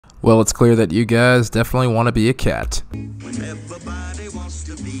Well, it's clear that you guys definitely want to be a cat. When everybody wants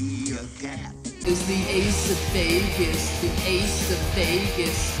to be a cat. It's the Ace of Vegas, the Ace of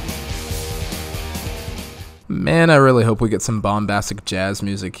Vegas. Man, I really hope we get some bombastic jazz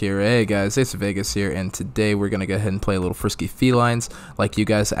music here. Hey guys, Ace of Vegas here, and today we're going to go ahead and play a little Frisky Felines like you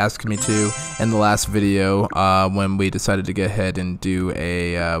guys asked me to in the last video when we decided to go ahead and do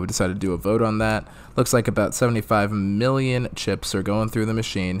a vote on that. Looks like about 75 million chips are going through the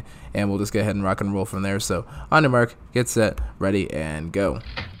machine, and we'll just go ahead and rock and roll from there. So on your mark, get set, ready, and go.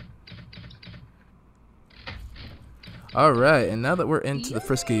 Alright, and now that we're into the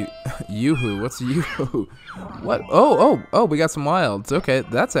Frisky... Yoo-hoo, what's Yoo-hoo? What? Oh, we got some wilds. Okay,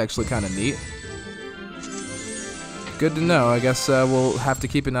 that's actually kind of neat. Good to know. I guess we'll have to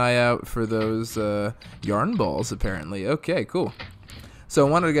keep an eye out for those yarn balls, apparently. Okay, cool. So I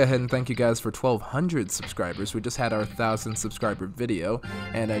wanted to go ahead and thank you guys for 1,200 subscribers. We just had our 1,000 subscriber video,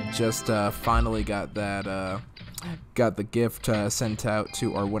 and I just finally got that... got the gift sent out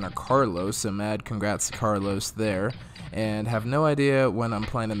to our winner Carlos, so mad congrats to Carlos there, and have no idea when I'm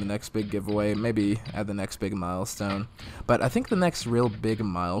planning the next big giveaway, maybe at the next big milestone, but I think the next real big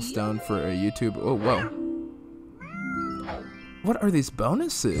milestone for a YouTube, oh whoa, what are these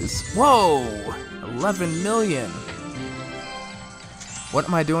bonuses? Whoa, 11 million. What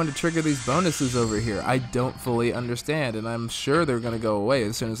am I doing to trigger these bonuses over here? I don't fully understand, and I'm sure they're gonna go away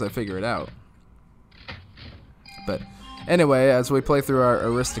as soon as I figure it out. But anyway, as we play through our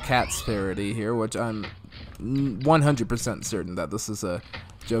Aristocats parody here, which I'm 100% certain that this is a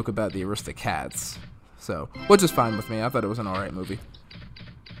joke about the Aristocats, so which is fine with me. I thought it was an alright movie.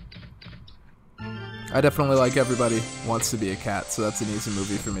 I definitely like Everybody Wants to Be a Cat, so that's an easy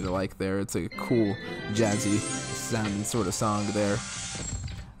movie for me to like there. It's a cool, jazzy sounding sort of song there.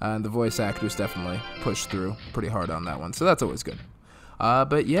 And the voice actors definitely pushed through pretty hard on that one, so that's always good.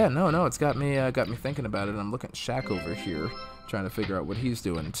 But yeah, no, it's got me thinking about it. I'm looking at Shaq over here, trying to figure out what he's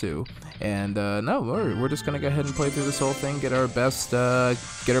doing too. And no, we're just gonna go ahead and play through this whole thing, get our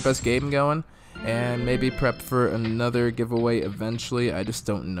best game going, and maybe prep for another giveaway eventually. I just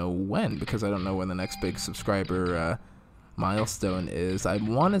don't know when, because I don't know when the next big subscriber milestone is. I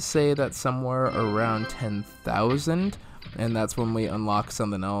want to say that's somewhere around 10,000. And that's when we unlock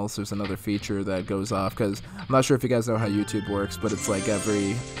something else. There's another feature that goes off, because I'm not sure if you guys know how YouTube works, but it's like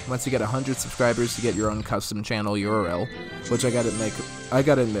once you get 100 subscribers, you get your own custom channel URL, which I gotta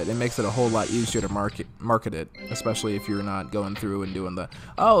admit, it makes it a whole lot easier to market it, especially if you're not going through and doing the,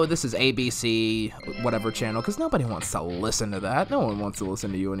 oh, this is ABC whatever channel, because nobody wants to listen to that. No one wants to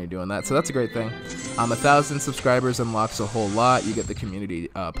listen to you when you're doing that, so that's a great thing. 1,000 subscribers unlocks a whole lot. You get the community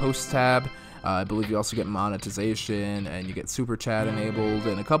post tab. I believe you also get monetization, and you get super chat enabled,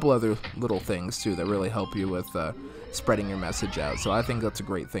 and a couple other little things too that really help you with spreading your message out. So I think that's a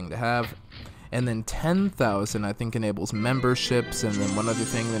great thing to have. And then 10,000 I think enables memberships, and then one other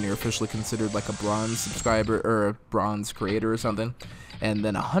thing, then you're officially considered like a bronze subscriber or a bronze creator or something. And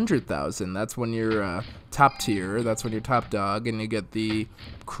then 100,000, that's when you're top tier, that's when you're top dog, and you get the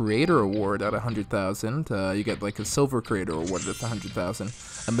creator award at 100,000. You get like a silver creator award at 100,000.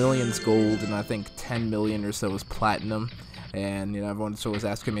 A million's gold, and I think 10 million or so is platinum. And you know, everyone's always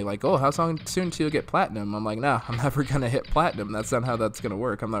asking me like, oh, how soon till you get platinum? I'm like, nah, I'm never gonna hit platinum. That's not how that's gonna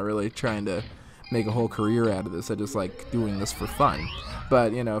work. I'm not really trying to make a whole career out of this. I just like doing this for fun.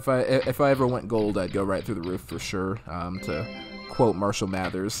 But you know, if I ever went gold, I'd go right through the roof for sure. To quote Marshall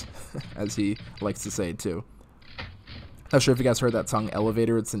Mathers, as he likes to say too. Not sure if you guys heard that song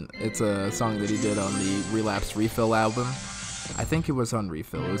Elevator. It's a song that he did on the Relapse Refill album. I think it was on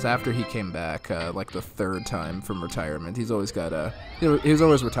Refill. It was after he came back, like the third time from retirement. He's always got he was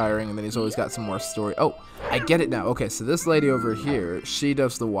always retiring, and then he's always got some more story. Oh, I get it now. Okay, so this lady over here, she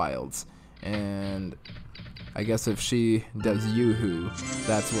does the wilds, and I guess if she does Yoo-hoo,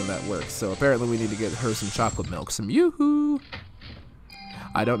 that's when that works. So apparently we need to get her some chocolate milk, some Yoo-hoo.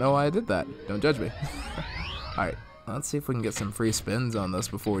 I don't know why I did that. Don't judge me. Alright, let's see if we can get some free spins on this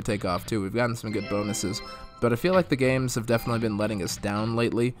before we take off too. We've gotten some good bonuses, but I feel like the games have definitely been letting us down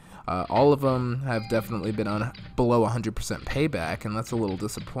lately. All of them have definitely been on below 100% payback, and that's a little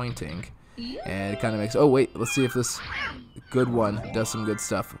disappointing. And it kind of makes, oh wait, let's see if this good one does some good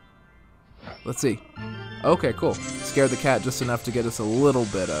stuff. Let's see. Okay, cool. Scared the cat just enough to get us a little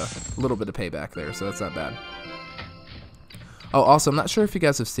bit of payback there, so that's not bad. Oh, also, I'm not sure if you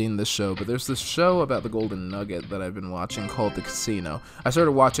guys have seen this show, but there's this show about the Golden Nugget that I've been watching called The Casino. I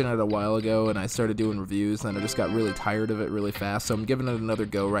started watching it a while ago, and I started doing reviews, and I just got really tired of it really fast, so I'm giving it another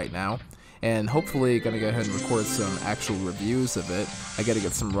go right now. And hopefully gonna go ahead and record some actual reviews of it. I gotta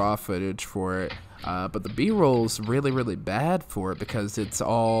get some raw footage for it. But the B-roll's really bad for it because it's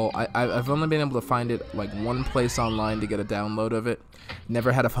all... I've only been able to find it like one place online to get a download of it.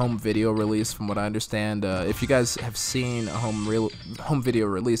 Never had a home video release from what I understand. If you guys have seen a home video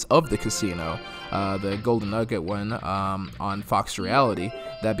release of the casino, the Golden Nugget one on Fox Reality,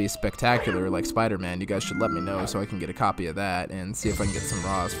 that'd be spectacular, like Spider-Man. You guys should let me know so I can get a copy of that and see if I can get some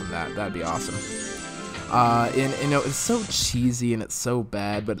raws from that. That'd be awesome. And you know, it's so cheesy and it's so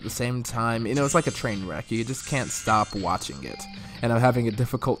bad, but at the same time, you know, it's like a train wreck. You just can't stop watching it. And I'm having a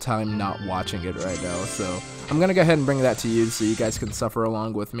difficult time not watching it right now, so I'm gonna go ahead and bring that to you so you guys can suffer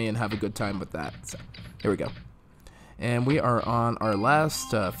along with me and have a good time with that. So here we go. And we are on our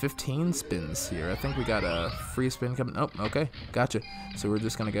last 15 spins here. I think we got a free spin coming. Oh, okay, gotcha. So we're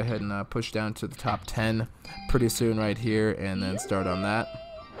just gonna go ahead and push down to the top 10 pretty soon right here and then start on that.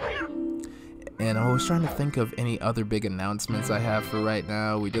 And I was trying to think of any other big announcements I have for right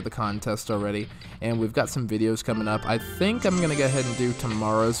now. We did the contest already, and we've got some videos coming up. I think I'm going to go ahead and do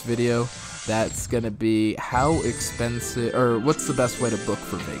tomorrow's video. That's going to be how expensive, or what's the best way to book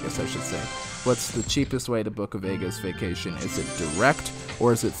for Vegas, I should say. What's the cheapest way to book a Vegas vacation? Is it direct,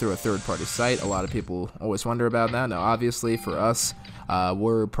 or is it through a third-party site? A lot of people always wonder about that. Now, obviously, for us,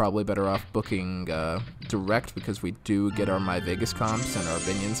 we're probably better off booking direct because we do get our MyVegas comps and our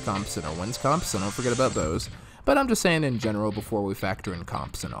Binions comps and our wins comps, so don't forget about those. But I'm just saying in general before we factor in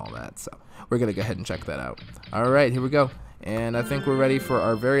comps and all that, so we're going to go ahead and check that out. Alright, here we go. And I think we're ready for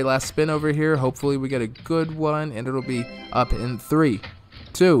our very last spin over here. Hopefully we get a good one, and it'll be up in 3,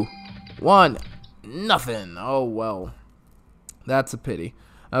 2, 1, nothing. Oh, well, that's a pity.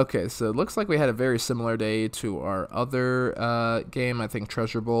 Okay, so it looks like we had a very similar day to our other game. I think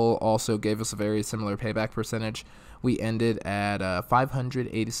Treasure Bowl also gave us a very similar payback percentage. We ended at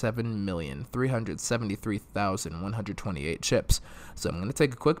 587,373,128 chips. So I'm going to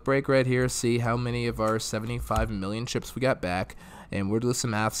take a quick break right here, see how many of our 75 million chips we got back, and we'll do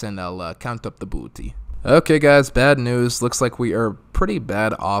some maths and I'll count up the booty. Okay guys, bad news. Looks like we are pretty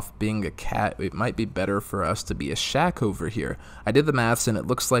bad off being a cat. It might be better for us to be a shack over here. I did the maths and it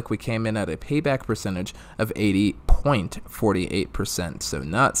looks like we came in at a payback percentage of 80.48%. So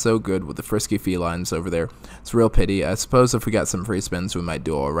not so good with the Frisky felines over there. It's a real pity. I suppose if we got some free spins we might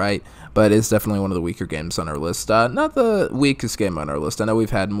do alright, but it's definitely one of the weaker games on our list. Not the weakest game on our list. I know we've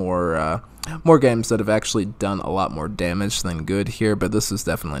had more games that have actually done a lot more damage than good here, but this is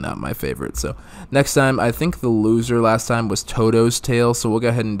definitely not my favorite. So next time, I think the loser last time was Toto's Tail, so we'll go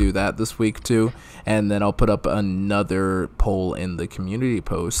ahead and do that this week too, and then I'll put up another poll in the community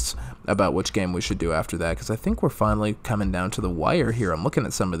posts about which game we should do after that, because I think we're finally coming down to the wire here. I'm looking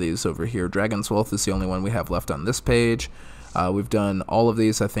at some of these over here. Dragon's Wealth is the only one we have left on this page. We've done all of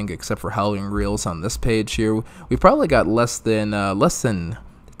these, I think, except for Howling Reels on this page here. We've probably got less than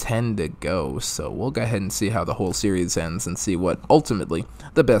 10 to go, so we'll go ahead and see how the whole series ends and see what ultimately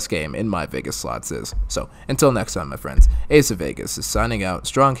the best game in MyVegas Slots is. So until next time, my friends, Ace of Vegas is signing out.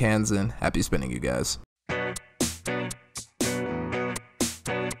 Strong hands and happy spinning, you guys.